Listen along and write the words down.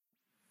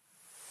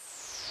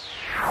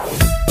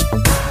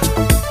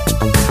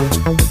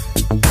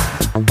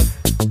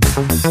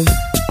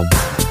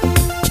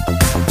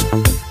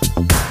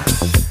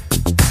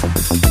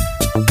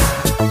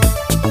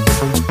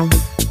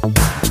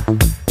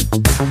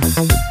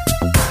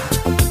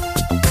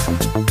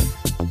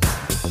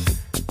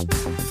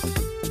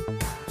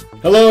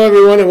Hello,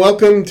 everyone, and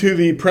welcome to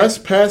the Press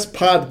Pass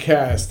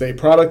Podcast, a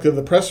product of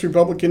the Press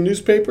Republican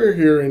newspaper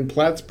here in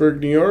Plattsburgh,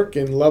 New York,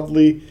 in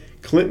lovely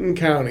Clinton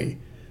County.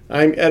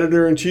 I'm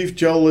Editor-in-Chief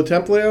Joe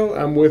LaTemplio.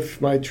 I'm with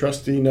my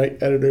trusty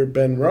night editor,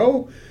 Ben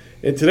Rowe.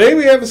 And today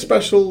we have a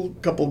special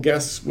couple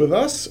guests with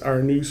us.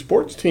 Our new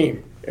sports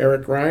team,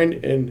 Eric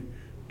Ryan and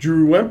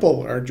Drew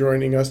Wemple, are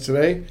joining us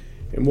today,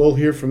 and we'll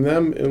hear from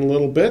them in a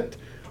little bit.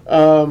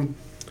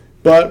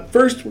 But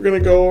first, we're going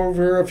to go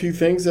over a few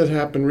things that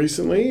happened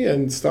recently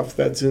and stuff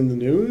that's in the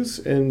news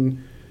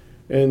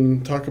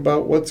and talk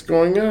about what's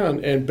going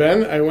on. And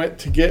Ben, I went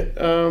to get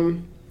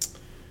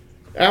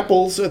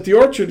apples at the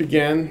orchard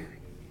again.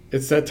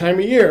 It's that time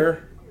of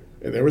year,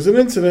 and there was an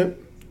incident.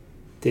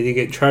 Did you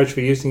get charged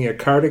for using your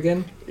card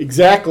again?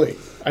 Exactly.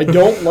 I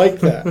don't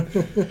like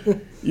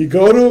that. You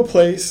go to a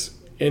place,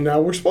 and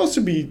now we're supposed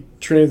to be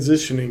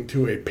transitioning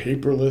to a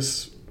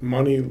paperless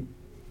money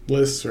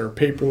or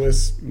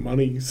paperless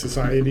money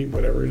society,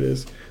 whatever it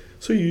is.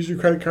 So you use your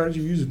credit cards,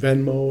 you use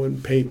Venmo and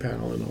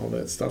PayPal and all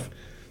that stuff.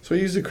 So I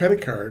use a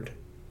credit card,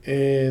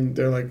 and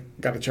they're like,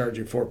 got to charge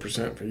you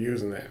 4% for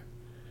using that.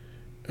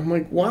 I'm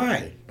like,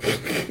 why?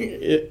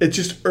 It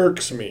just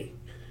irks me.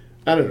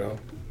 I don't know.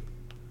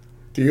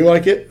 Do you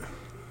like it?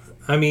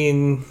 I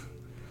mean,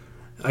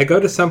 I go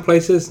to some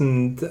places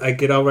and I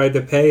get all ready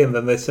to pay, and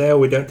then they say, oh,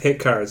 we don't take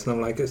cards. And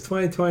I'm like, it's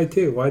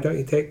 2022. Why don't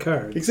you take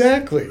cards?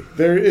 Exactly.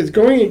 It's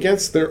going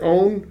against their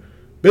own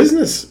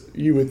business,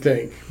 you would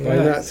think, by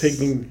not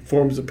taking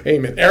forms of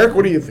payment. Eric,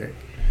 what do you think?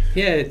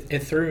 Yeah,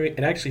 it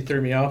actually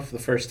threw me off the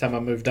first time I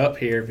moved up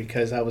here,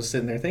 because I was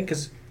sitting there thinking,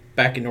 because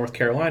back in North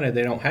Carolina,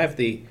 they don't have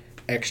the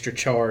extra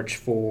charge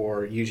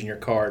for using your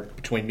card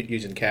between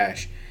using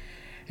cash.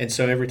 And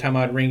so every time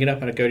I'd ring it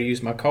up and I'd go to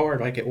use my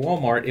card, like at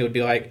Walmart, it would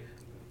be like,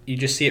 you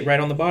just see it right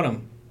on the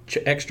bottom,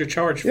 extra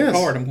charge for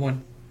card. I'm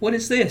going, what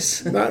is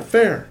this? Not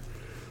fair.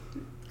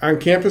 On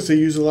campus, they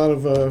use a lot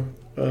of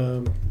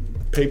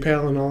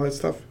PayPal and all that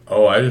stuff.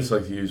 Oh, I just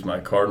like to use my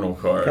Cardinal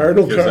card.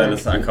 Because then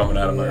it's not coming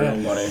out of my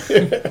own money.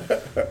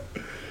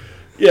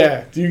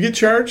 Yeah. Do you get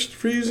charged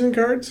for using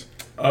cards?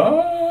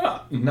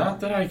 Not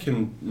that I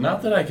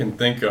can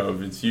think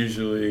of. It's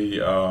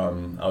usually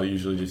I'll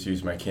usually just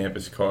use my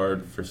campus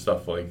card for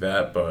stuff like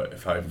that. But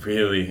if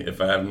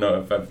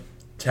I've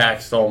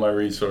taxed all my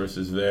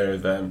resources there,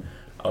 then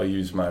I'll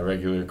use my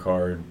regular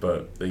card.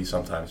 But they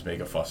sometimes make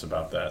a fuss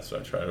about that, so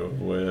I try to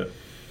avoid it.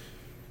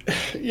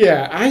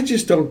 Yeah, I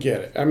just don't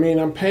get it. I mean,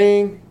 I'm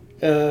paying.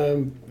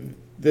 They're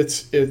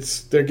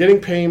getting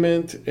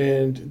payment,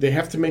 and they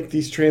have to make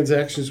these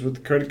transactions with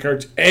the credit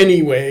cards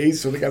anyway,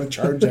 so they got to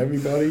charge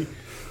everybody.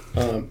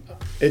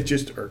 It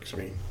just irks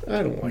me.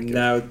 I don't like it.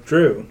 Now,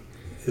 Drew,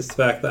 it's the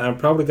fact that I'm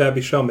probably going to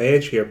be showing my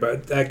age here,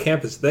 but at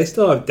campus, they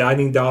still have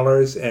dining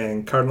dollars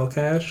and Cardinal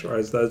Cash, or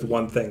is that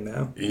one thing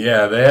now?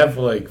 Yeah, they have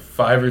like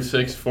 5 or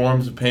 6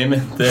 forms of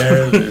payment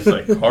there. There's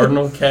like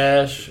Cardinal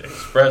Cash,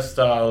 Express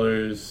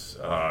dollars,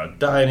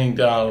 dining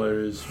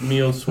dollars,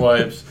 meal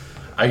swipes.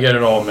 I get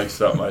it all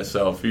mixed up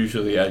myself.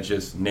 Usually I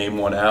just name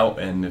one out,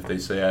 and if they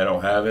say I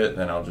don't have it,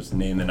 then I'll just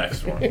name the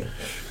next one.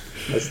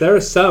 As there are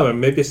some, and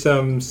maybe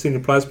some senior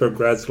Plattsburgh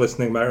grads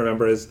listening might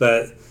remember, is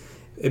that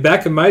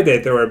back in my day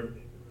there were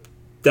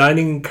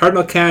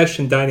Cardinal Cash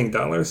and dining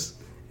dollars.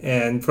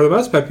 And for the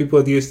most part, people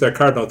would use their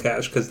Cardinal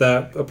Cash because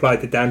that applied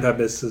to downtown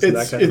businesses and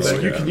that kind of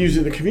thing. You can use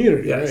it in the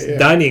community. Yes, right? Yeah.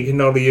 Dining you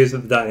can only use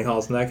at the dining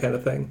halls and that kind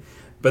of thing.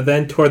 But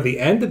then toward the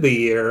end of the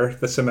year,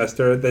 the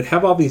semester, they'd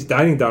have all these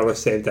dining dollars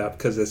saved up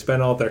because they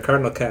spent all their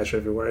Cardinal Cash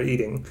everywhere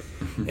eating.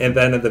 And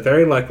then in the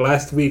very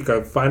last week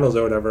of finals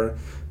or whatever,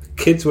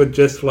 kids would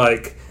just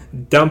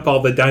dump all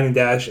the dining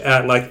dash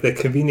at the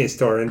convenience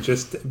store, and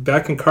just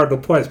back in Cardinal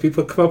Points,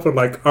 people come up with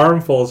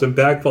armfuls and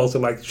bagfuls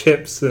of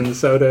chips and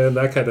soda and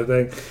that kind of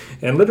thing.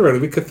 And literally,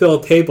 we could fill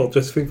a table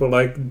just people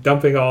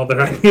dumping all their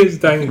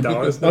unused dining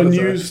dollars.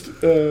 Unused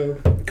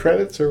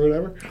credits or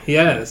whatever?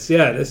 Yes,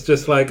 yeah. And it's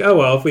just oh,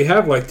 well, if we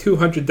have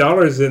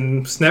 $200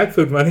 in snack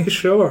food money,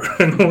 sure.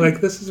 And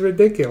I'm this is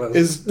ridiculous.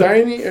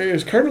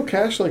 Is Cardinal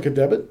Cash like a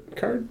debit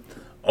card?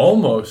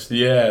 Almost,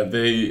 yeah.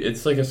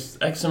 It's like a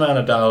X amount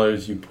of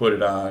dollars you put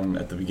it on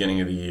at the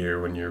beginning of the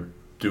year when you're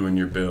doing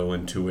your bill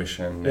and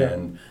tuition,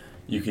 and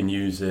you can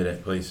use it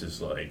at places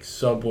like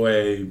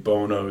Subway,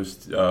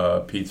 Bono's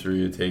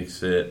Pizzeria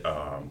takes it,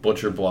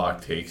 Butcher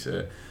Block takes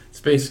it. It's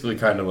basically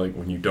kind of like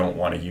when you don't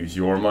want to use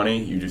your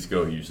money, you just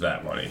go use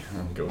that money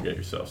and go get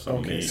yourself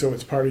something to eat. So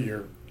it's part of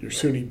your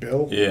SUNY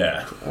bill?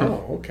 Yeah.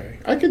 Oh, okay.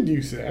 I could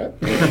use that.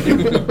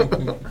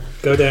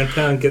 Go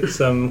downtown, get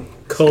some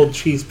cold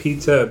cheese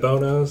pizza at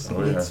Bono's.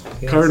 Oh, yeah. Yes.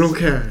 Cardinal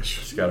Cash.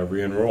 Just got to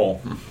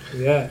re-enroll.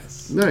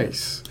 Yes.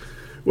 Nice.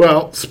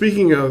 Well,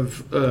 speaking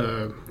of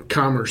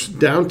commerce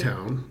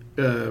downtown,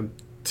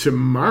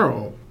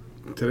 tomorrow,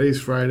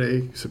 today's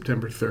Friday,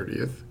 September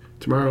 30th,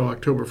 tomorrow,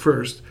 October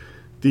 1st,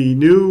 the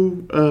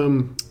new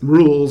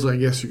rules, I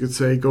guess you could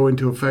say, go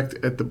into effect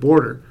at the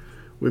border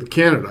with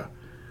Canada,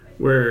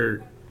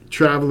 where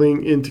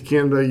traveling into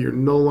Canada, you're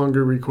no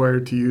longer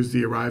required to use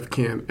the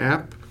ArriveCan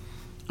app.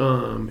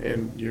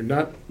 and you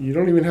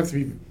don't even have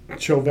to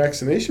show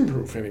vaccination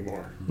proof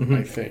anymore.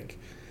 I think,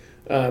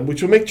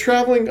 which will make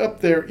traveling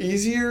up there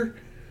easier.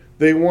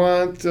 They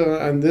want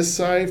on this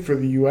side for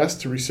the U.S.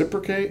 to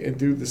reciprocate and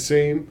do the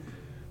same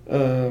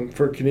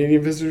for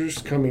Canadian visitors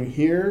coming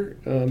here,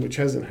 which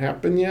hasn't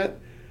happened yet.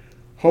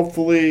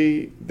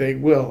 Hopefully they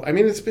will. I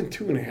mean, it's been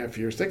 2.5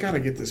 years. They got to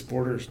get this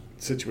border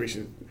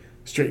situation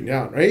straightened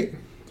out, right?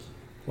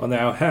 Well,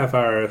 now, have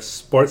our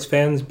sports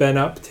fans been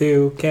up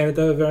to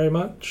Canada very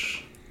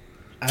much?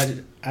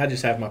 I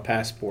just have my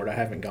passport. I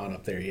haven't gone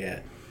up there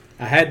yet.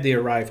 I had the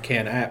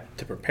ArriveCan app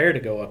to prepare to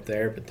go up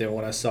there, but then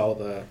when I saw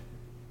the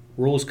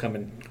rules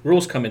coming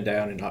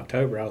down in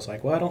October, I was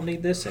like, well, I don't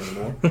need this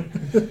anymore.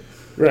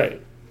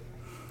 Right.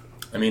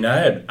 I mean,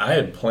 I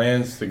had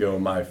plans to go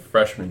my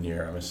freshman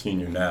year. I'm a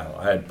senior now.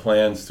 I had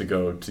plans to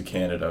go to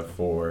Canada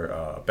for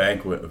a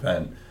banquet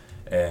event,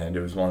 and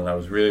it was one I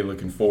was really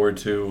looking forward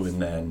to.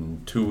 And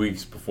then 2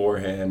 weeks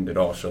beforehand, it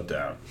all shut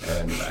down.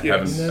 And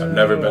I've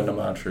never been to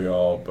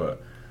Montreal,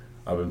 but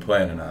I've been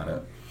planning on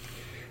it.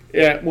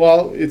 Yeah,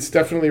 well, it's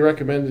definitely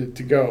recommended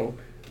to go,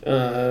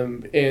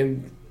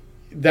 and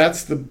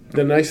that's the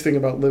nice thing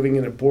about living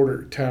in a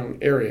border town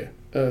area,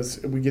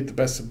 is we get the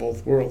best of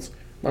both worlds.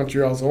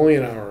 Montreal's only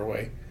an hour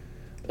away.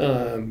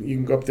 You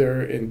can go up there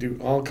and do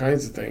all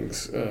kinds of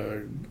things,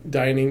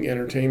 dining,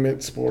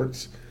 entertainment,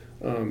 sports.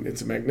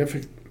 It's a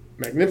magnificent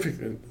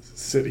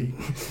city.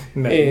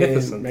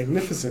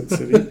 Magnificent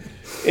city.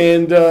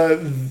 And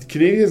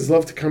Canadians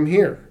love to come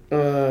here.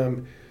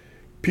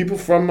 People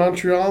from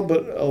Montreal,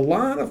 but a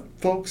lot of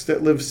folks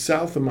that live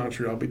south of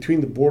Montreal,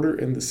 between the border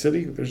and the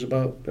city, there's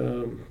about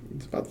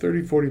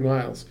 30, 40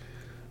 miles.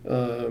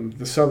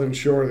 The southern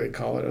shore, they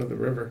call it, of the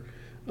river.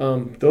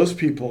 Those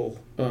people,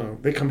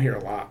 they come here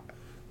a lot.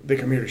 They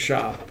come here to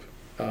shop,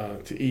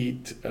 to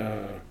eat,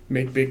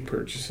 make big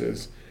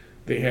purchases.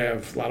 A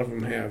lot of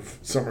them have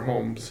summer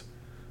homes,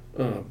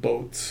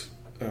 boats,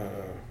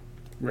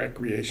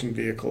 recreation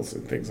vehicles,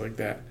 and things like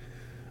that.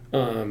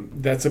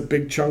 That's a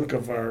big chunk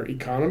of our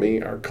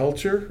economy, our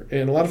culture,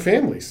 and a lot of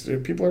families.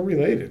 People are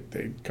related.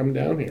 They come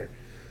down here.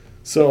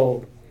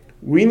 So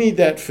we need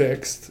that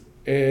fixed,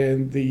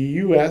 and the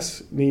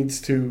U.S.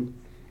 needs to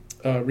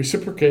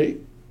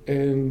reciprocate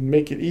and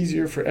make it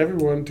easier for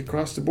everyone to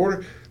cross the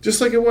border,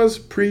 just like it was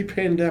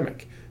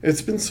pre-pandemic.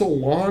 It's been so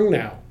long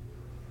now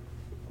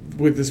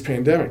with this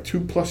pandemic,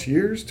 2+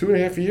 years,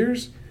 2.5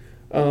 years.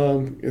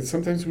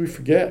 Sometimes we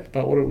forget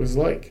about what it was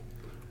like.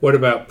 What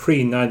about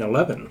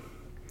pre-9/11?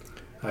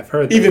 I've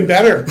heard even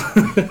better.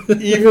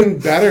 Even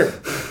better.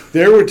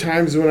 There were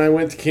times when I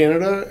went to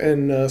Canada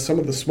and some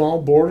of the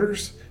small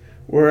borders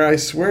where I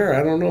swear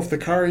I don't know if the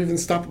car even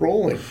stopped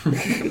rolling.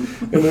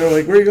 And they're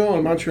like, "Where are you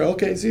going? Montreal?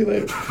 Okay, see you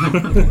later."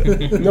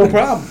 No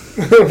problem.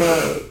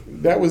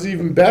 That was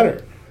even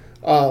better.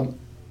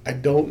 I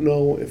don't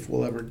know if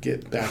we'll ever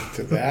get back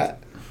to that,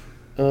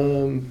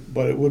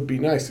 but it would be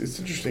nice. It's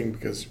interesting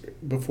because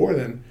before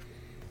then,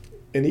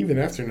 and even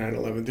after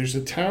 9/11, there's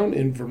a town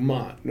in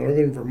Vermont,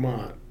 northern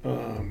Vermont,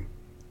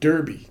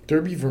 Derby,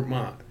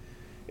 Vermont,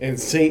 and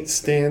St.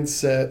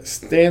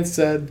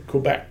 Stansted,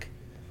 Quebec.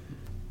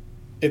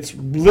 It's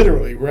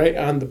literally right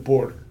on the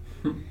border.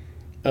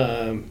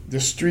 The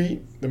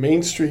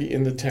main street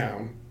in the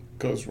town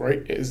goes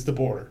right is the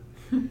border.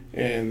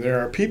 And there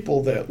are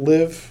people that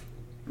live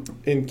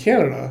in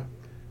Canada,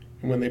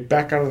 and when they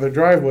back out of their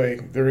driveway,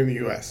 they're in the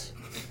U.S.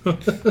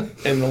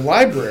 And the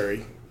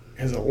library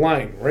has a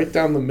line right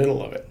down the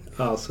middle of it.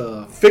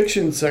 Also,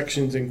 fiction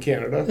sections in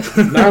Canada,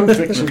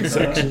 non-fiction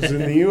sections in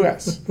the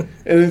U.S.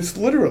 And it's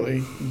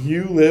literally,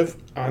 you live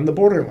on the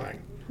borderline.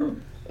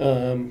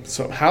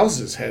 So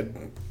houses had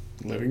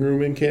living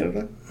room in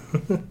Canada,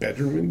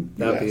 bedroom in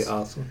the U.S. That'd be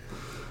awesome.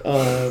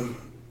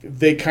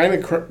 They kind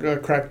of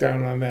cracked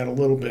down on that a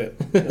little bit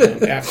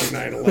after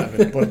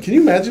 9/11. But can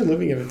you imagine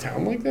living in a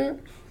town like that?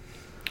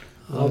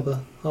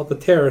 All the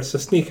terrorists are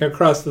sneaking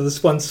across to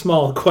this one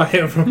small,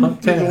 quiet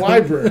Vermont town. The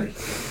library.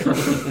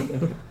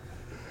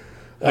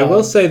 I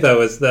will say,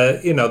 though, is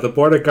that, the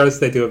border guards,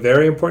 they do a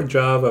very important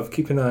job of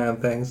keeping an eye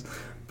on things.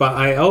 But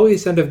I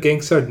always end up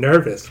getting so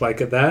nervous, like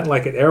at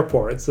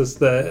airports, is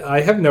that I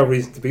have no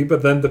reason to be,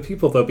 but then the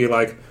people, they'll be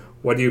like,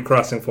 "What are you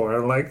crossing for?"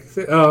 I'm like,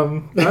 I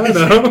don't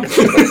know.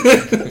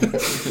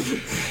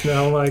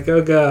 No, I'm like,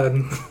 oh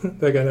God,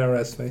 they're going to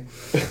arrest me.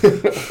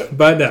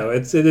 But no,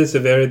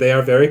 they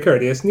are very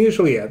courteous. And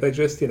usually, yeah, they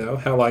just,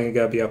 how long you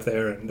got to be up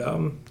there.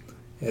 And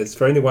it's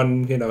for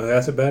anyone, who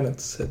hasn't been,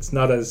 it's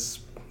not as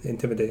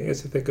intimidating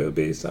as you think it would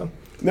be. So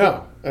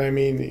no, I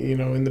mean,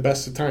 in the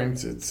best of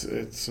times, it's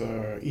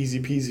easy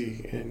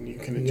peasy, and you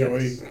can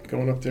enjoy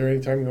going up there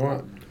anytime you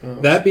want.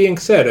 That being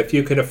said, if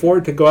you can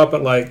afford to go up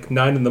at like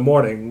 9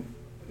 a.m,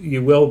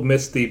 you will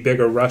miss the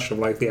bigger rush of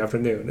like the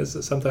afternoon. Is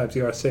that sometimes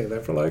you are sitting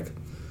there for like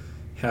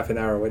half an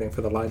hour waiting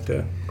for the line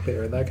to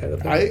clear and that kind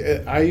of thing.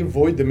 I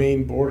avoid the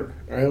main border.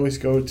 I always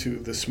go to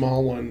the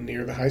small one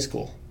near the high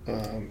school,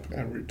 on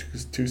Route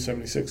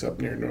 276 up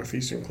near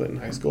Northeastern Clinton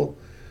High School.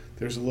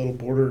 There's a little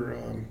border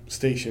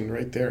station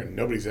right there, and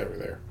nobody's ever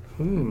there.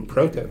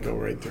 Pro tip. Go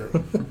right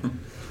through.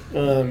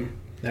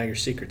 Now your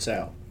secret's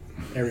out.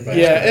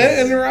 Everybody.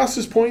 Yeah, and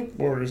Rouse's Point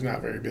border's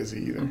not very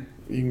busy either.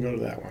 You can go to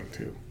that one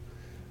too.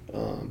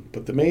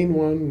 But the main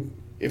one,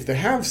 if they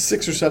have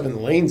 6 or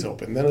 7 lanes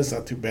open, then it's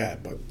not too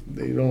bad. But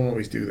they don't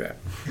always do that.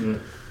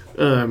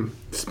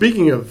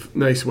 Speaking of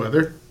nice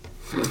weather,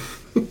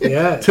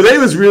 Yeah. today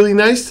was really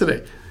nice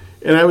today,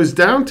 and I was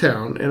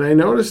downtown and I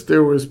noticed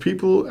there was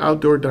people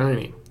outdoor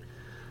dining.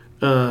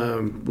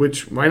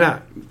 Which why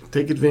not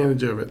take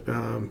advantage of it?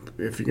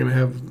 If you're going to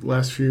have the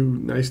last few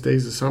nice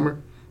days of summer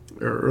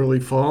or early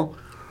fall.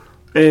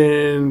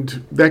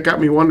 And that got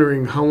me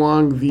wondering how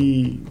long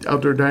the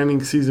outdoor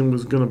dining season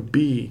was going to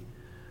be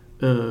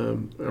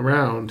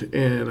around.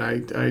 And I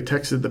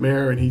texted the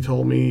mayor, and he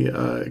told me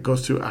it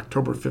goes to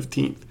October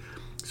 15th.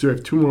 So we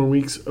have 2 more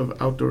weeks of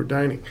outdoor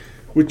dining,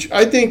 which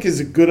I think is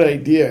a good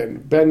idea.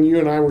 And Ben, you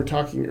and I were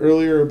talking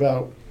earlier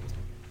about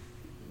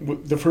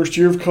the first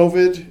year of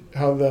COVID,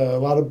 how a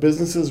lot of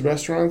businesses,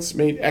 restaurants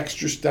made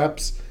extra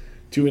steps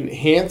to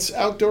enhance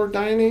outdoor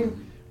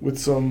dining with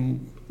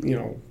some,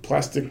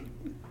 plastic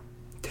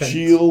Tents.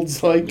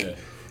 shields,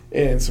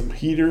 and some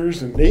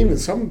heaters, and they even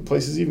some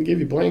places even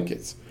gave you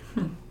blankets.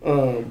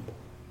 I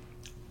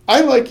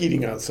like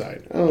eating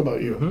outside. I don't know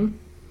about you. Mm-hmm.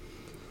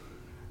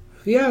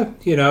 Yeah,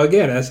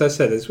 again, as I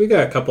said, we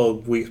got a couple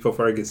of weeks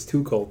before it gets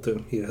too cold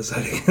to eat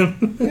outside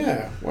again.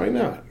 Yeah, why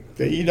not?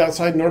 They eat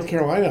outside in North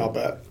Carolina, I'll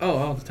bet. Oh,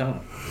 all the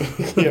time.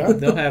 Yeah.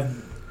 They'll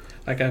have,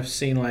 like I've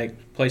seen,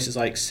 like places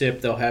like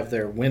SIP, they'll have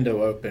their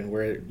window open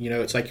where,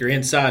 it's like you're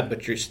inside,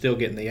 but you're still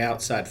getting the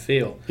outside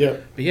feel. Yeah.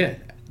 But yeah,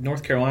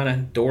 North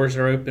Carolina, doors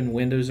are open,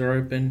 windows are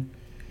open.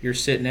 You're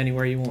sitting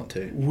anywhere you want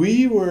to.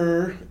 We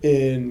were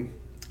in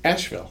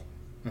Asheville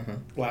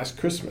last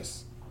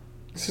Christmas.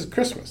 This is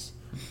Christmas.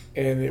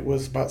 And it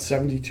was about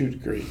 72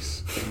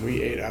 degrees. And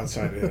we ate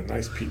outside at a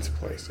nice pizza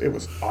place. It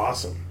was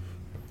awesome.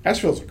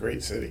 Asheville's a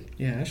great city.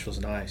 Yeah, Asheville's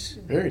nice.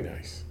 Very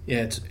nice.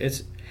 Yeah,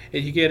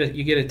 you get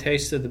a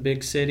taste of the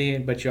big city,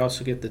 but you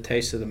also get the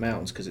taste of the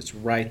mountains because it's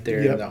right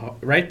there,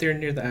 right there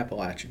near the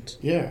Appalachians.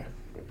 Yeah.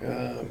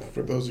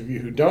 For those of you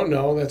who don't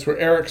know, that's where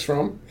Eric's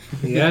from.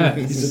 Yeah.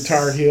 He's a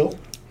Tar Heel.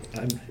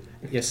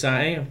 Yes,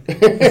 I am.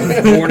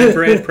 Born and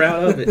bred,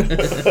 proud of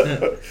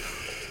it.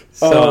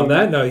 So on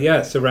that note,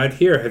 yes, around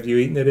here, have you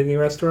eaten at any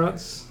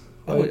restaurants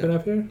while you've been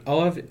up here?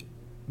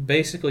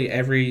 Basically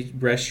every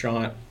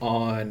restaurant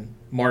on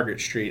Margaret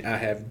Street I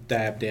have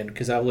dabbed in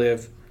because I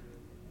live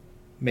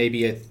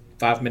maybe a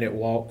 5-minute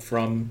walk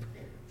from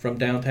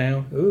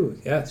downtown. Ooh,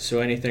 yes. So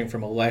anything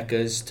from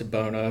Aleka's to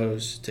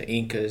Bono's to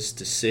Inca's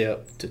to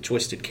Sip to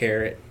Twisted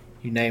Carrot,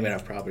 you name it,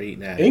 I've probably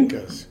eaten at.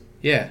 Incas?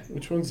 Yeah.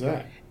 Which one's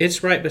that?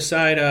 It's right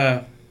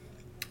beside,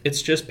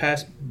 it's just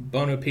past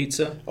Bono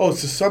Pizza. Oh,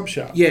 it's a sub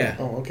shop. Yeah.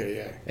 Oh, okay,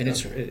 yeah. And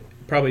it's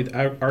probably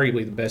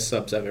arguably the best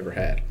subs I've ever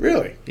had.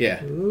 Really?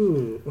 Yeah.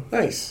 Ooh.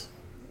 Nice.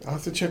 I'll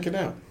have to check it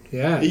out.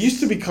 Yeah. It used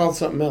to be called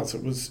something else.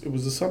 It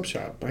was a sub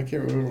shop. I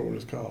can't remember what it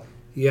was called.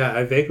 Yeah,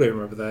 I vaguely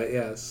remember that,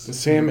 yes. The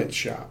Sandwich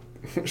Shop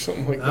or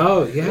something like that.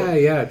 Oh,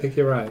 yeah, I think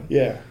you're right.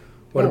 Yeah.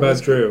 What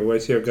about Drew?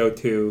 Where's your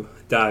go-to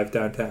dive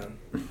downtown?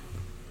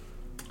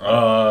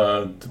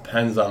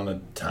 Depends on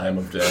the time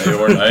of day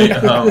or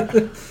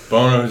night.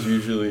 Bono's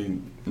usually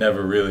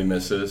never really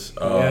misses.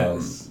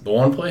 Yes. The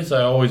one place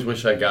I always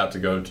wish I got to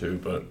go to,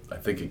 but I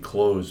think it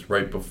closed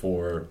right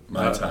before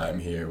my time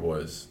here,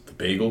 was the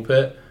Bagel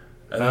Pit.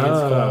 I think it's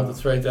called.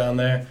 It's right down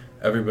there.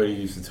 Everybody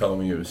used to tell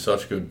me it was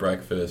such good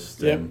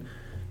breakfast, and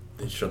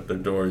they shut their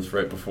doors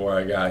right before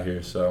I got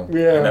here, so I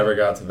never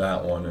got to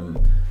that one. And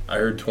I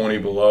heard 20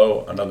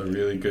 Below, another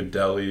really good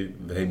deli.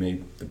 They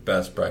made the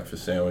best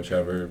breakfast sandwich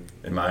ever,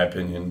 in my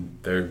opinion.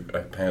 They're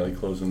apparently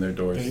closing their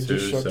doors They too.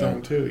 just shut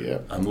down too, yeah.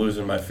 I'm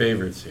losing my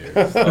favorites here.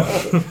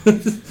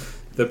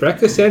 The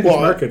breakfast sandwich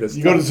market is...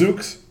 You go to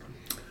Zook's?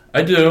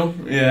 I do,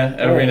 yeah,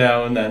 every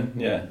now and then.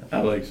 Yeah,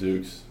 I like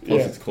Zook's.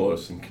 Plus it's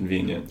close and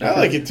convenient. I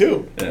like it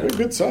too. Yeah. They're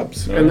good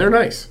subs, Oh, and they're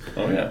nice.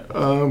 Oh, yeah.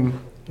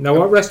 Now,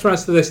 what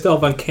restaurants do they still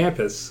have on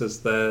campus? Is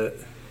that...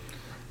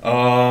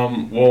 Well,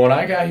 when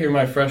I got here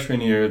my freshman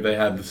year, they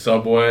had the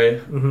Subway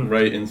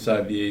right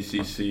inside the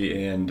ACC,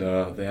 and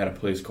they had a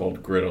place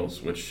called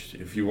Griddles, which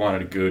if you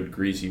wanted a good,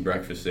 greasy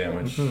breakfast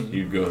sandwich,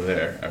 you'd go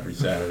there every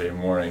Saturday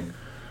morning.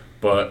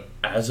 But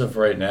as of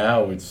right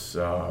now, it's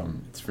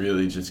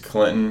really just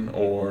Clinton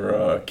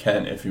or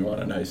Kent if you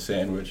want a nice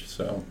sandwich.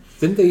 So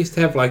Didn't they used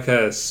to have like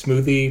a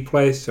smoothie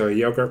place or a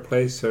yogurt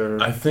place?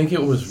 Or I think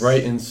it was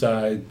right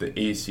inside the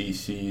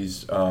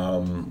ACC's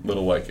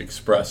little like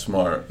Express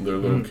Mart, their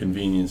little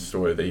convenience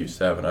store. They used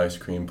to have an ice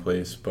cream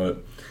place,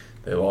 but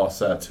they lost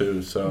that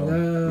too. So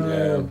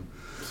yeah,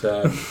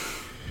 sad.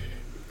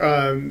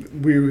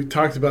 We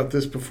talked about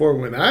this before.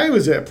 When I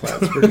was at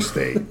Plattsburgh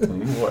State,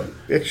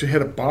 What? they actually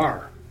had a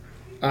bar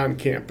on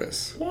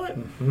campus. What?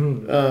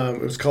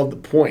 It was called The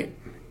Point.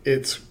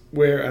 It's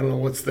where, I don't know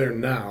what's there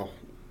now.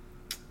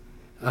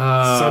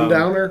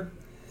 Sundowner?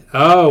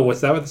 Oh,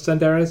 was that what the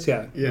Sundowner is?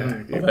 Yeah.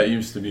 Yeah. Well, that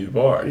used to be a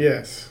bar.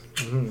 Yes.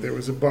 There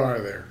was a bar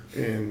there.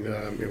 And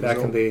it Back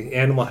was in the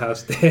Animal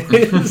House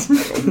days.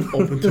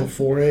 open till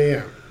 4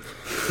 a.m.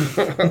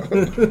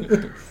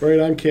 Right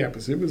on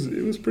campus. It was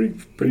pretty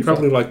You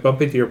probably fun. like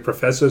bump into your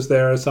professors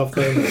there or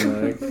something.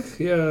 And like,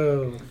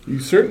 yo. You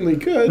certainly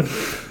could.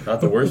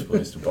 Not the worst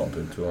place to bump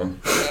into them.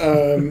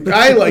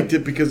 I liked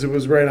it because it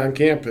was right on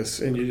campus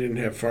and you didn't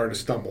have far to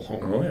stumble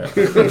home, Oh, yeah.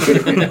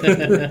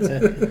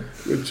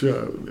 which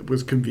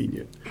was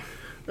convenient.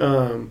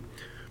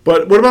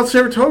 But what about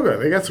Saratoga?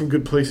 They got some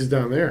good places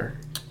down there.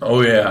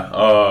 Oh, yeah.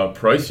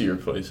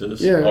 Pricier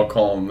places. Yeah. I'll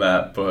call them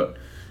that. But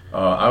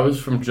I was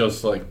from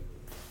just like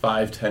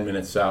 5-10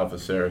 minutes south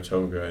of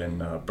Saratoga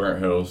in Burnt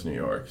Hills, New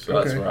York. So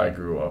that's Okay. where I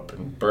grew up.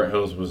 And Burnt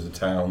Hills was a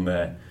town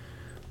that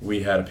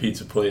we had a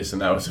pizza place,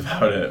 and that was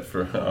about it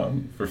for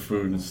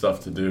food and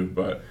stuff to do.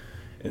 But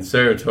in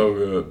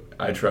Saratoga,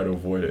 I try to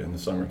avoid it in the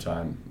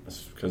summertime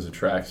because of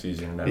track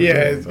season and everything.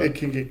 Yeah, But, it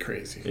can get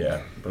crazy.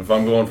 yeah, but if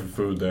I'm going for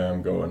food there,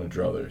 I'm going to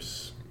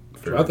Druthers.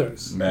 For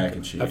Druthers? mac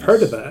and cheese. I've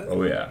heard of that.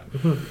 Oh, yeah.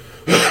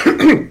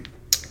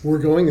 We're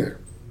going there.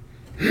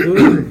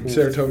 Ooh.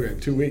 Saratoga in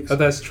 2 weeks. Oh,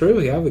 that's true.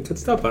 Yeah, we could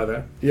stop by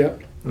there. Yeah.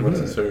 What's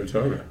in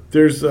Saratoga?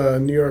 There's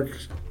New York,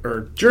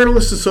 or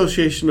Journalists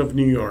Association of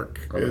New York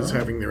is Uh-huh.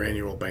 having their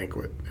annual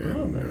banquet.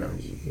 And, very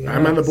nice.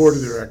 I'm on the board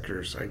of Yes.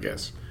 directors, I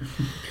guess.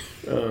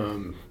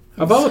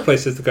 Of all the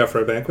places to go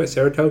for a banquet,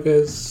 Saratoga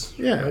is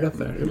Yeah, right up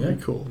there. it'd Yeah.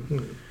 be cool.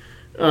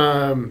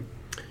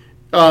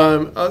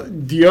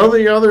 The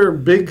only other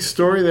big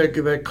story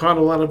that caught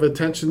a lot of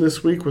attention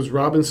this week was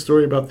Robin's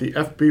story about the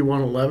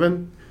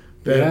FB-111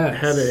 that Yes.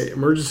 had an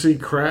emergency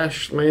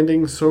crash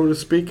landing, so to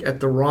speak,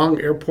 at the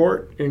wrong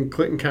airport in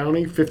Clinton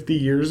County 50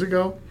 years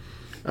ago.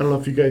 I don't know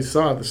if you guys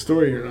saw the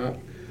story or not.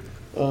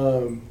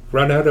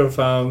 Run out of,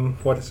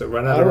 what is it?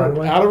 Run out of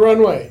runway? Out of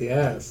runway.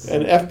 Yes.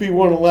 And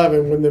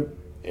FB-111, when the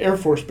Air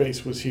Force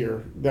Base was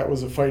here, that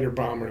was a fighter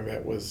bomber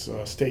that was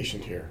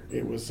stationed here.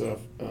 It was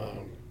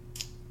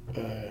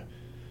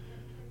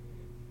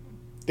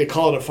they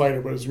call it a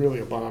fighter, but it's really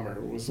a bomber.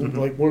 It was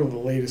like one of the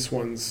latest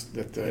ones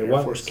that the It Air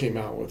was. Force came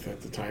out with at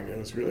the time. It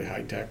was really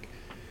high tech.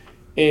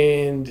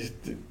 And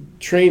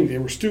trained, they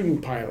were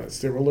student pilots.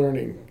 They were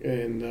learning,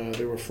 and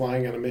they were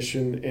flying on a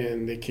mission,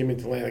 and they came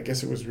into land. I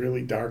guess it was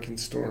really dark and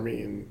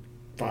stormy and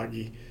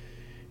foggy.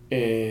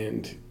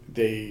 And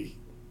they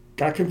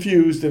got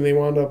confused, and they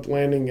wound up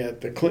landing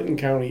at the Clinton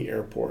County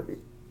Airport,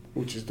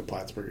 which is the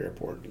Plattsburgh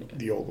Airport,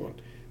 the old one,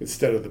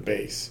 instead of the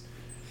base,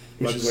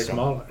 which Much is like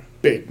smaller. a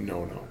big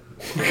no-no.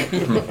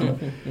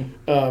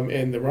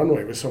 And the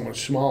runway was so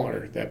much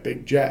smaller, that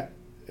big jet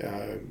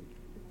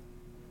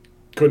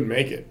couldn't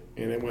make it,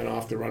 and it went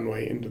off the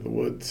runway into the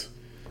woods.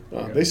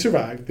 They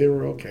survived. They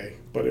were okay.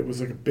 But it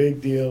was like a big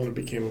deal, and it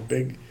became a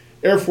big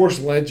Air Force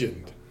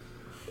legend.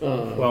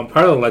 Well, and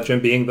part of the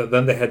legend being that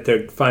then they had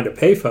to find a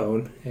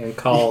payphone and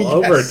call Yes.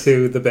 over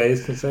to the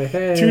base and say,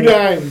 hey. 2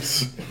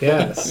 dimes.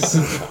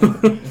 Yes.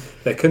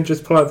 They couldn't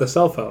just pull out the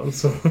cell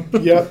phones.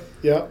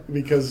 Yep,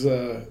 because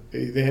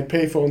they had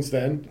payphones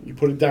then. You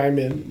put a dime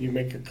in, you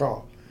make a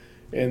call.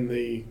 And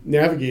the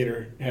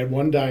navigator had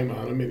 1 dime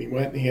on him, and he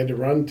went and he had to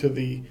run to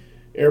the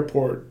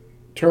airport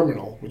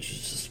terminal, which is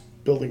just a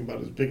building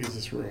about as big as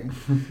this room,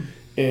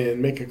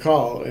 and make a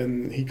call.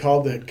 And he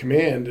called the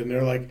command, and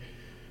they're like,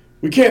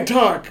 we can't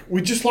talk.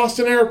 We just lost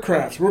an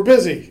aircraft. We're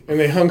busy. And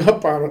they hung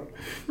up on him.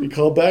 He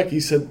called back. He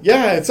said,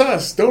 yeah, it's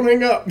us. Don't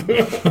hang up.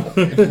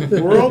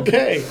 We're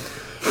okay.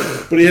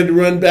 But he had to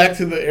run back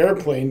to the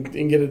airplane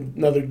and get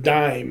another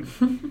dime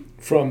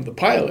from the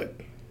pilot.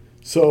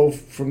 So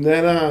from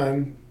then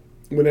on,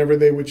 whenever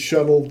they would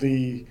shuttle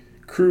the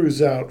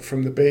crews out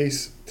from the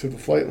base to the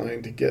flight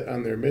line to get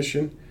on their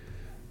mission,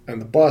 on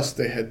the bus,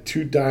 they had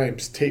 2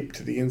 dimes taped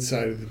to the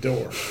inside of the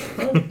door.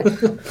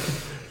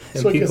 And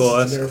So I guess people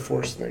it's ask, an Air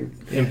Force thing.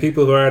 and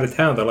people who are out of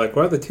town, they're like,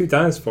 what are the 2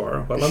 dimes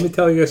for? Well, let me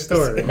tell you a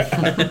story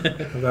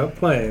about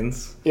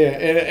planes. Yeah,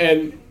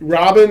 and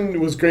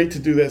Robin was great to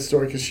do that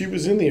story because she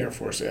was in the Air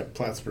Force at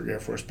Plattsburgh Air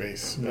Force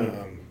Base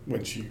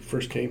when she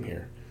first came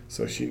here.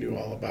 So she knew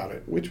all about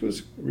it, which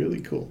was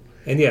really cool.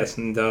 And yes,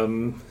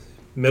 and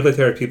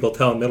military people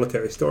telling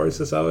military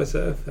stories is always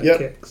a Yep.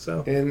 kick.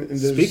 So, And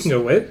there's speaking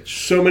of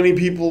which, so many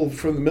people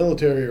from the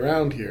military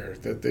around here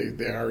that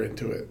they are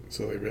into it,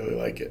 so they really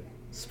like it.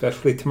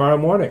 especially tomorrow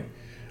morning.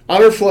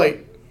 Honor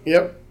Flight.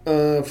 Yep.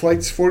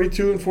 Flights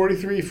 42 and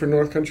 43 for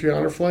North Country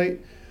Honor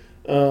Flight.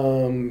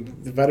 The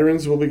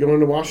veterans will be going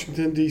to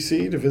Washington,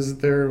 D.C. to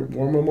visit their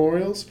war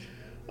memorials.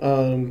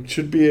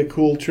 Should be a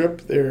cool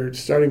trip. They're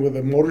starting with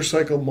a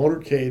motorcycle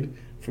motorcade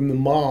from the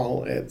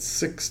mall at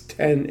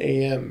 6:10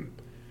 a.m.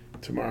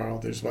 tomorrow.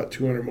 There's about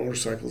 200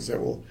 motorcycles that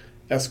will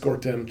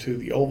escort them to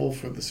the Oval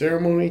for the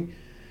ceremony.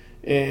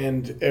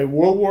 And a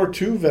World War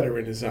II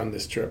veteran is on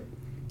this trip.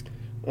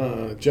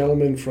 A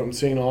gentleman from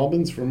St.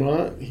 Albans,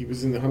 Vermont. He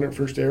was in the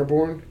 101st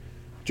Airborne,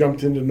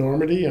 jumped into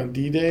Normandy on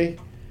D-Day.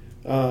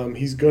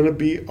 He's going to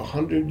be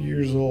 100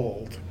 years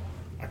old,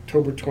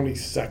 October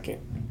 22nd.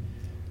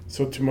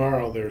 So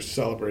tomorrow they're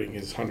celebrating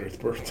his 100th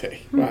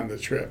birthday on the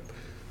trip.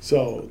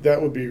 So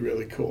that would be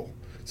really cool.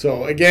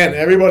 So again,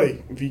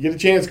 everybody, if you get a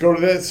chance, go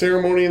to that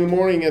ceremony in the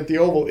morning at the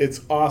Oval.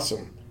 It's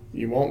awesome.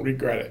 You won't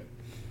regret it.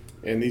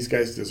 And these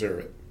guys deserve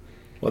it.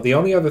 Well, the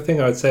only other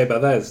thing I would say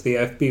about that is the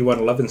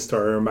FB-111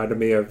 story reminded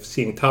me of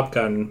seeing Top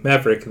Gun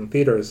Maverick in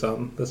theaters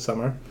this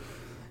summer.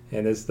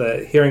 And is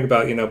that hearing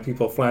about,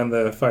 people flying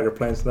the fighter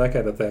planes and that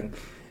kind of thing.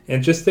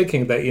 And just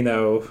thinking that,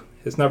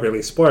 it's not really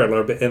a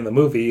spoiler, but in the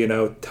movie,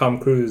 Tom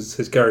Cruise,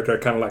 his character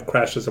kind of like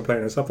crashes a plane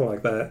or something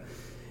like that.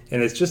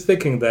 And it's just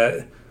thinking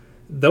that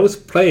those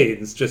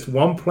planes, just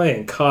one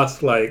plane,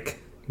 cost like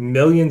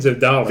millions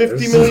of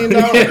dollars. $50 million.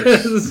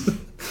 Yes.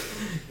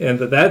 And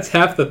that's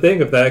half the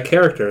thing of that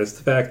character is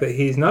the fact that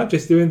he's not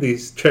just doing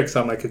these tricks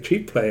on like a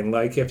cheap plane.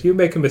 Like if you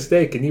make a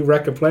mistake and you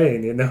wreck a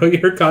plane,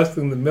 you're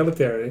costing the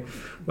military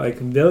like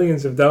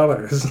millions of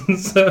dollars.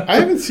 So, I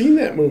haven't seen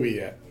that movie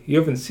yet. you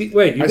haven't seen?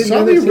 Wait, you I didn't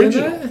saw the even see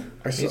original.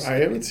 that? I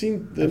haven't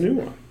seen the new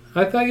one.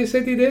 I thought you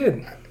said you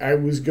did. I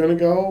was gonna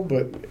go,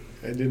 but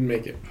I didn't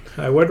make it.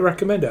 I would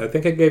recommend it. I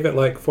think I gave it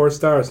like 4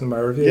 stars in my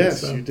review.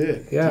 Yes, so. you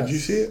did. Yes. Did you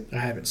see it, I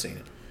haven't seen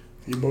it.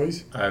 you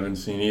boys? I haven't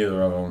seen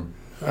either of them.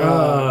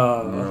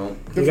 Oh, No.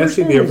 you gotta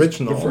see the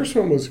original. The first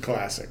one was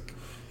classic.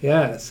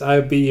 Yes,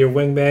 I'd be your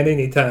wingman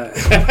anytime.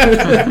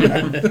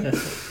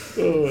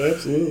 Oh,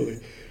 absolutely.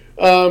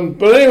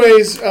 But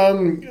anyways,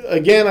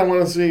 again, I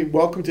want to say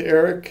welcome to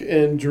Eric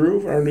and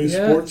Drew, our new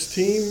Yes. sports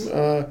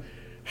team.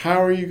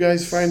 How are you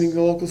guys finding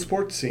the local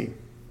sports scene?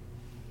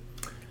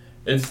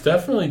 It's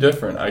definitely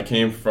different. I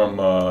came from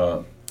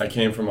a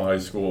high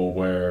school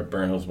where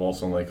Burnt Hills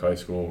Walson Lake High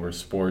School, where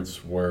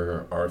sports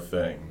were our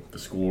thing. The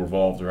school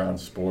revolved around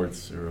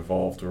sports. It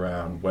revolved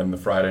around when the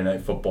Friday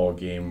night football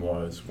game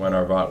was, when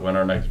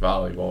our next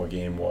volleyball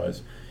game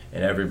was,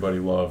 and everybody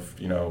loved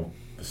the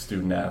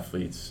student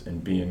athletes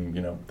and being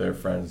their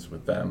friends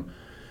with them.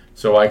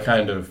 So I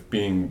kind of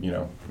being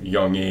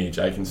young age,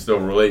 I can still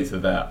relate to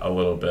that a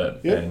little bit,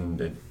 Yep.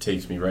 and it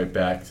takes me right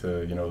back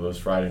to those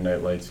Friday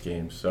night lights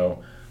games. So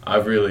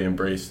I've really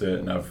embraced it,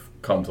 and I've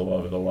come to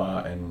love it a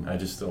lot, and I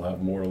just still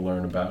have more to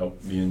learn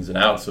about the ins and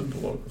outs of the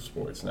local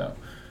sports now.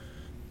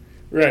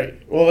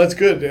 Right. Well, that's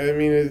good. I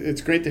mean,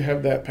 it's great to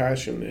have that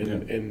passion and,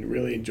 Yeah. and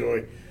really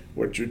enjoy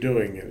what you're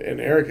doing.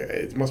 And Eric,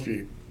 it must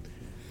be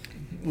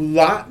a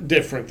lot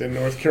different than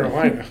North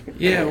Carolina.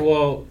 Yeah,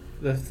 well,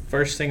 the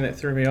first thing that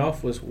threw me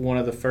off was one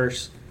of the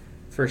first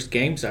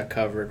games I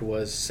covered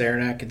was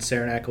Saranac and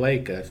Saranac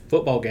Lake, a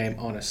football game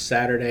on a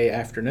Saturday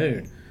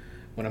afternoon.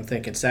 When I'm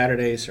thinking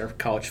Saturdays are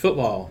college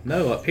football.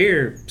 No, up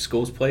here,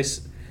 schools play,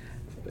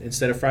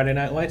 instead of Friday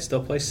Night Lights,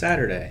 they'll play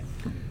Saturday.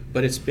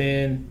 But it's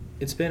been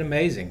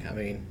amazing. I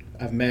mean,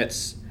 I've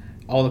met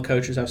all the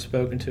coaches I've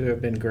spoken to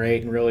have been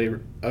great and really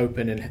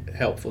open and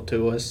helpful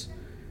to us.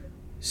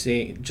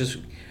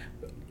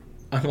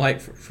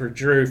 Unlike for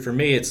Drew, for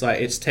me, it's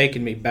like it's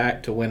taken me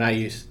back to when I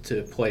used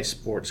to play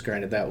sports.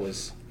 Granted, that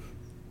was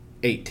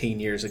 18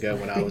 years ago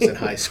when I was in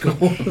high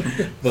school,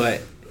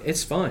 but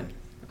it's fun.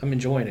 I'm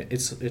enjoying it.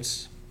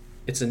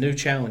 It's a new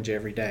challenge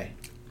every day.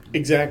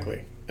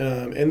 Exactly.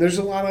 And there's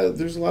a lot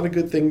of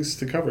good things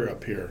to cover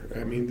up here.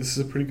 I mean, this is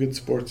a pretty good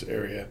sports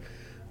area.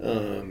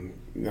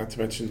 Not to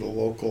mention the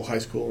local high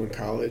school and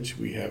college.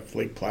 We have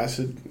Lake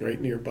Placid right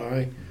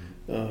nearby.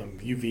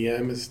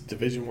 UVM is a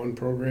Division I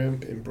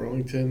program in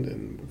Burlington,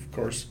 and of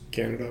course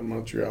Canada,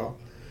 Montreal.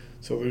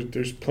 So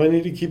there's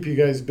plenty to keep you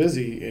guys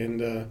busy.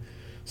 And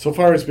so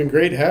far, it's been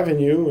great having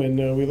you, and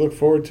we look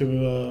forward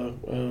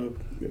to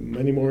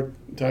many more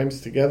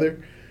times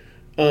together.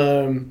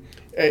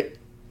 Hey,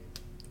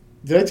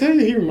 did I tell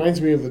you he reminds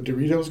me of the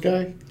Doritos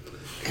guy?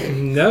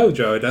 No,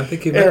 Joe, I don't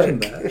think you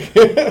mentioned Eric.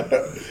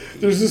 that.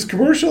 There's this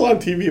commercial on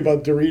TV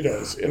about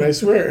Doritos, and I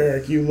swear,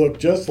 Eric, you look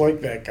just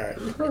like that guy.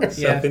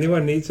 So if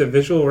anyone needs a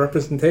visual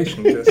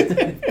representation, just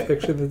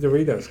picture the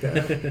Doritos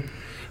guy.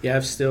 Yeah,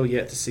 I've still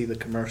yet to see the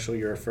commercial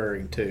you're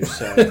referring to.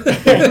 So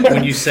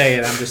when you say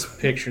it, I'm just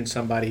picturing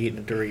somebody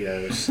eating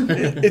Doritos.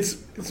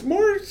 It's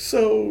more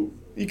so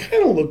you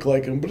kind of look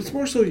like him, but it's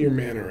more so your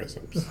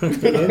mannerisms.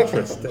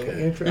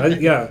 Interesting.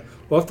 Yeah,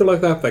 we'll have to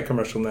look up that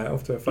commercial now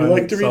to find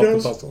like solve the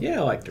Doritos? puzzle.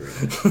 Yeah, I like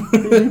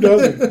Doritos. Who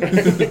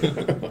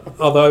doesn't?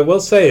 Although I will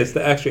say is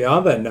that actually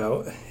on that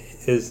note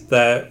is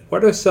that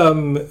what are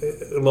some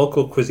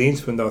local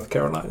cuisines from North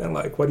Carolina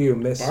like? What do you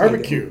miss?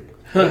 Barbecue.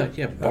 Yeah,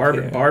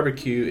 Okay.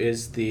 barbecue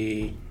is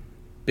the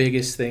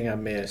biggest thing I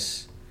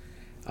miss.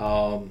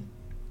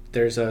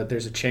 There's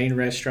a chain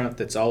restaurant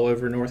that's all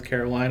over North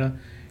Carolina.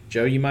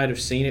 Joe, you might have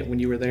seen it when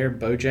you were there,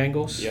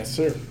 Bojangles. Yes,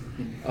 sir.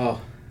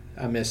 Oh,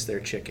 I miss their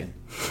chicken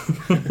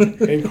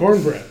And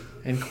cornbread.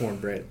 and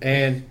cornbread.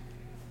 And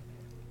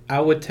I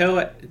would tell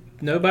it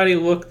nobody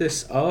look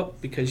this up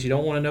because you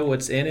don't want to know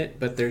what's in it.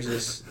 But there's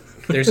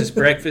this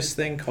breakfast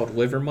thing called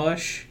liver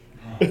mush.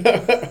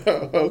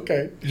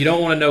 Okay. You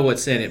don't want to know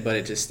what's in it, but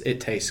it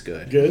tastes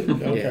good. Good.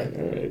 Okay.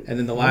 Yeah. All right. And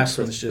then the last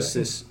one's just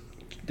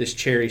this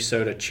cherry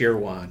soda cheer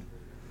wine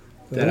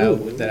that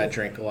I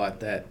drink a lot.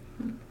 That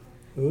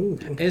Ooh.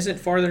 isn't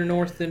farther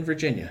north than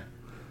Virginia.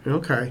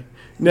 Okay.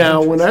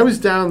 Now, when I was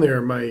down there,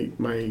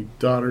 my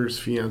daughter's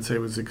fiance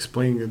was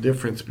explaining the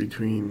difference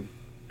between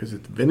is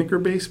it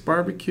vinegar-based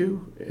barbecue?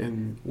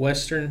 And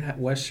Western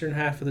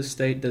half of the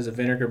state does a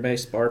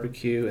vinegar-based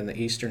barbecue, and the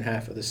eastern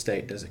half of the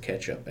state does a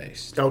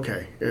ketchup-based.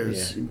 okay,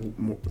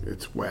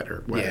 it's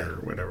wetter, Yeah. or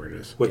whatever it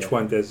is. Which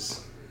one do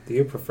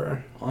you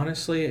prefer?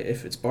 Honestly,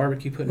 if it's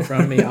barbecue put in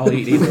front of me, I'll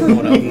eat either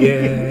one of them.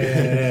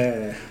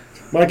 Yeah.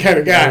 My kind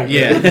of guy.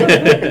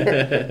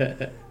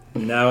 Yeah.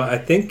 Now, I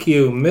think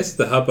you missed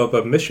the hubbub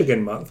of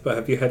Michigan month, but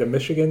have you had a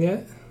Michigan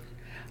yet?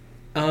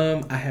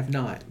 I have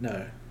not.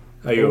 No.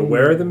 Are you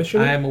aware of the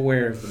Michigan? I am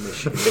aware of the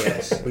Michigan.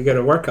 Yes. We got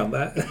to work on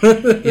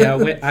that. Yeah,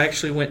 I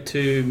actually went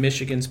to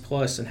Michigan's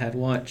Plus and had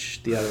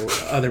lunch the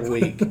other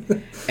week,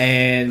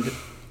 and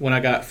when I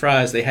got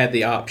fries, they had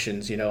the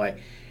options. Like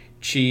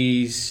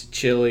cheese,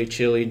 chili,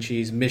 and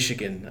cheese,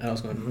 Michigan. And I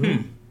was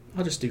going,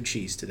 I'll just do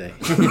cheese today.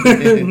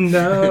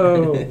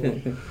 No.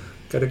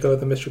 Got to go with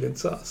the Michigan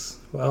sauce.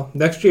 Well,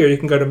 next year you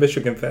can go to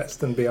Michigan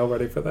Fest and be all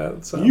ready for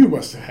that. So. You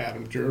must have had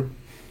them, Drew.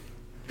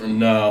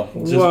 No,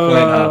 just Whoa.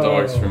 plain hot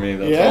dogs for me.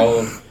 That's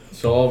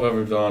Yeah? all I've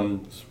ever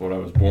done. It's what I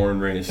was born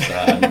and raised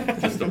on.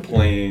 Just a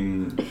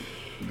plain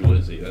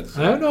glizzy. That's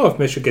I don't know if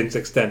Michigans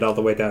extend all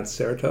the way down to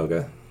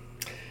Saratoga.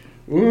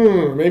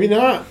 Maybe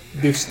not.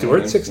 Do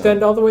Stewart's think so.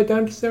 extend all the way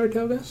down to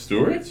Saratoga?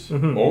 Stewart's?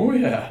 Mhm. Oh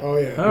yeah. Oh,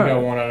 yeah. We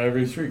got one on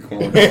every street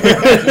corner.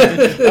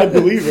 I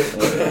believe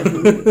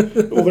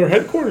it. Well, their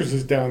headquarters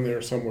is down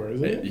there somewhere,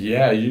 isn't it?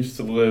 Yeah, I used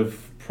to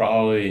live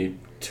probably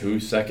 2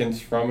 seconds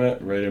from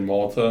it, right in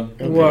Malta.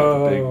 Okay.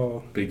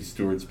 Whoa. Big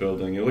Stewart's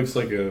building. It looks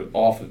like an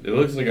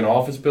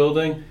office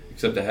building,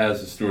 except it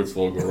has the Stewart's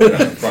logo right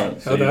on the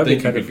front. So Oh, you that'd be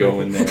think you kinda could go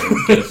cool. in there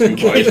and get a scoop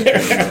of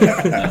ice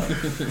cream.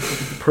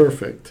 No.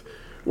 Perfect.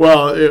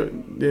 Well,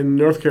 in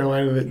North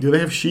Carolina, do they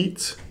have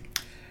sheets?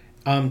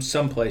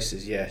 Some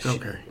places, yes.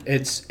 Okay.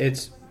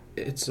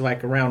 It's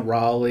like around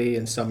Raleigh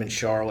and some in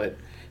Charlotte.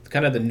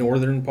 Kind of the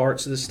northern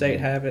parts of the state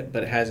have it,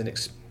 but it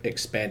hasn't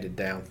expanded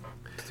down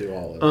through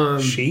all of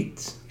it.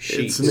 Sheets?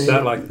 Sheets. Is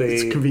that like the-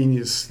 It's a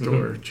convenience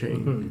store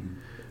chain.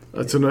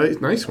 It's a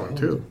nice one,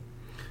 too.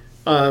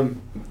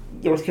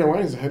 North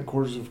Carolina is the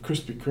headquarters of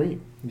Krispy Kreme.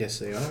 Yes,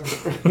 they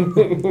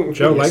are.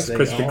 Joe likes Yes, they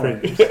Krispy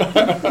are.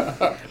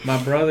 Kreme.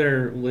 My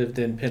brother lived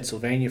in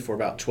Pennsylvania for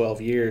about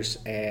 12 years,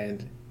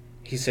 and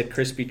he said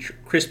Krispy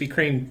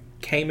Kreme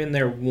came in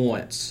there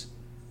once,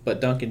 but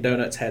Dunkin'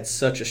 Donuts had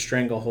such a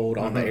stranglehold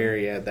on the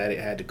area that it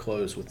had to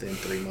close within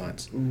 3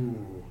 months. Ooh.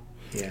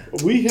 Yeah,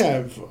 We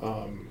have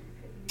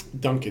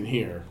Dunkin'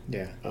 here.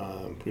 yeah.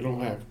 We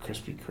don't have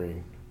Krispy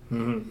Kreme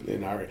Mhm.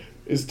 in our.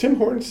 Is Tim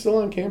Hortons still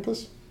on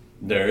campus?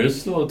 There is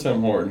still a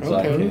Tim Hortons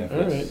on Okay,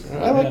 campus. all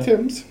right. I like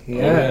Tim's.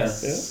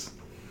 Yes.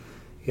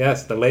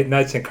 Yes, the late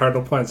nights in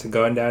Cardinal Points and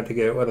going down to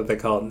get, what do they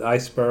call it, an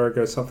iceberg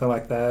or something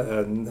like that,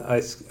 an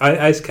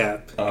ice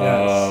cap.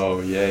 Oh,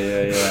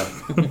 yeah.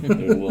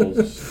 They're a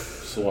little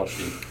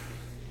slushy.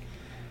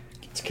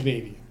 It's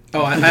Canadian.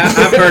 Oh, I've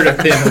heard of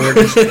Tim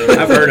Hortons.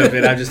 I've heard of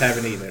it. I just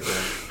haven't eaten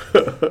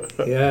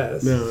it.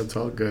 Yes. No, it's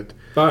all good.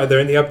 Are there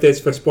any updates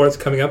for sports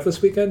coming up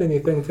this weekend?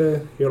 Anything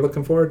you're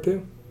looking forward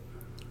to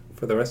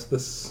for the rest of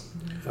this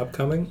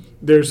upcoming?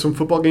 There's some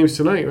football games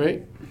tonight,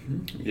 right?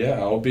 Yeah,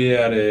 I'll be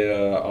at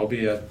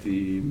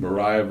the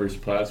Mariah versus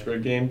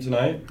Plattsburgh game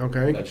tonight.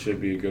 Okay. That should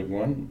be a good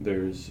one.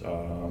 There's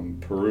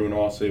Peru and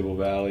Osable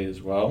Valley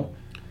as well,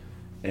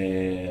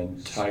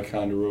 and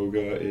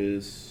Ticonderoga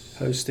is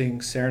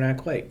Hosting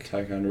Saranac Lake.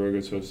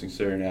 Ticonderoga's hosting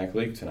Saranac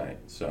Lake tonight.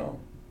 So,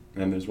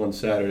 and there's one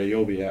Saturday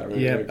you'll be at, right?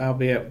 Yeah, Rick? I'll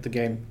be at the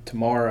game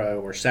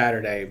tomorrow or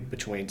Saturday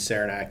between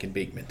Saranac and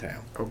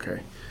Beekmantown. Okay.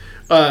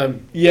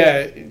 Yeah,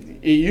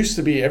 it used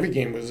to be every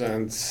game was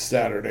on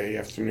Saturday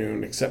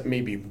afternoon, except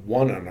maybe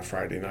one on a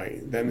Friday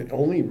night. Then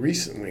only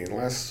recently, in the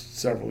last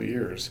several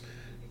years,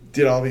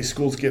 did all these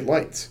schools get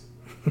lights.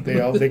 They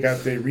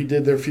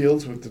redid their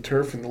fields with the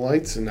turf and the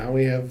lights, and now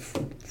we have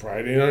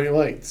Friday night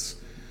lights.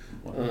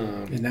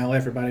 And now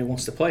everybody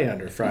wants to play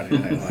under Friday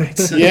Night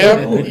Lights.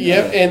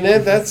 Yep, and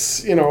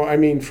that's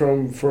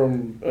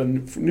from a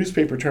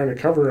newspaper trying to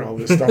cover all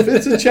this stuff,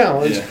 it's a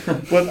challenge.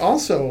 Yeah. But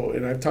also,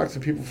 and I've talked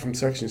to people from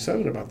Section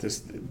 7 about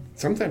this,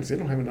 sometimes they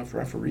don't have enough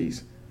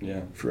referees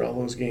Yeah. for all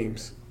those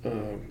games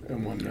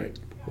in one night.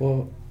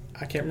 Well,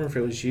 I can't remember if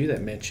it was you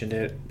that mentioned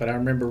it, but I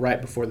remember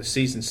right before the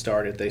season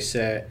started, they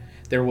said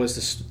there was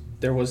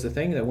the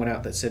thing that went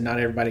out that said not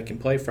everybody can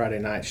play Friday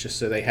nights, just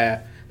so they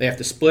have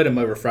to split them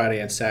over Friday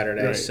and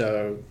Saturday, Right.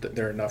 so that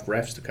there are enough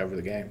refs to cover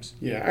the games.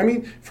 Yeah, I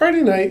mean,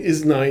 Friday night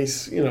is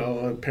nice,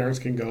 parents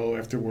can go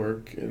after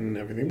work and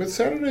everything, but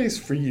Saturdays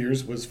for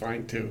years was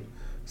fine too.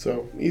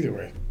 So, either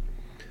way.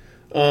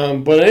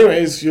 But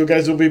anyways, you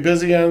guys will be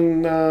busy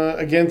on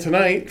again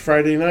tonight.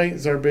 Friday night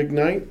is our big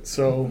night,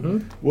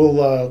 so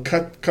we'll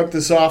cut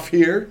this off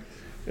here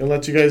and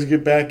let you guys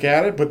get back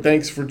at it. But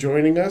thanks for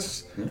joining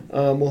us.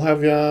 We'll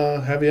have you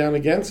on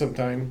again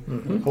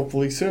sometime,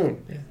 hopefully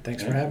soon. Yeah,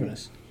 thanks for having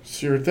us.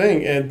 Sure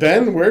thing. And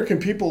Ben, where can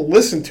people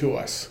listen to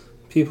us?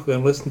 People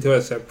can listen to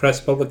us at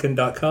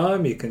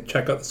presspublican.com. You can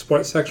check out the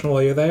sports section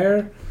while you're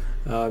there.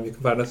 You can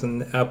find us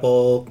on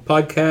Apple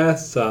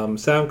Podcasts,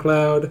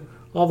 SoundCloud,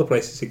 all the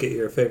places you get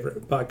your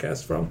favorite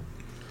podcasts from.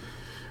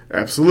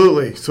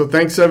 Absolutely. So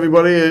thanks,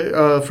 everybody,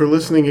 for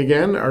listening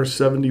again. Our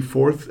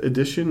 74th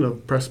edition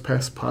of Press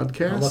Pass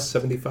Podcast. Almost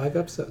 75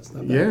 episodes.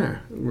 Not bad. Yeah,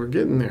 we're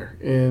getting there.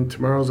 And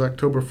tomorrow's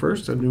October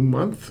 1st, a new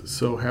month.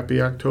 So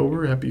happy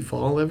October, happy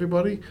fall,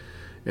 everybody.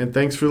 And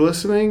thanks for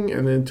listening.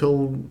 And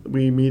until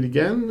we meet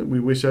again, we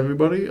wish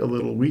everybody a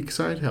little weak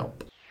side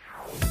help.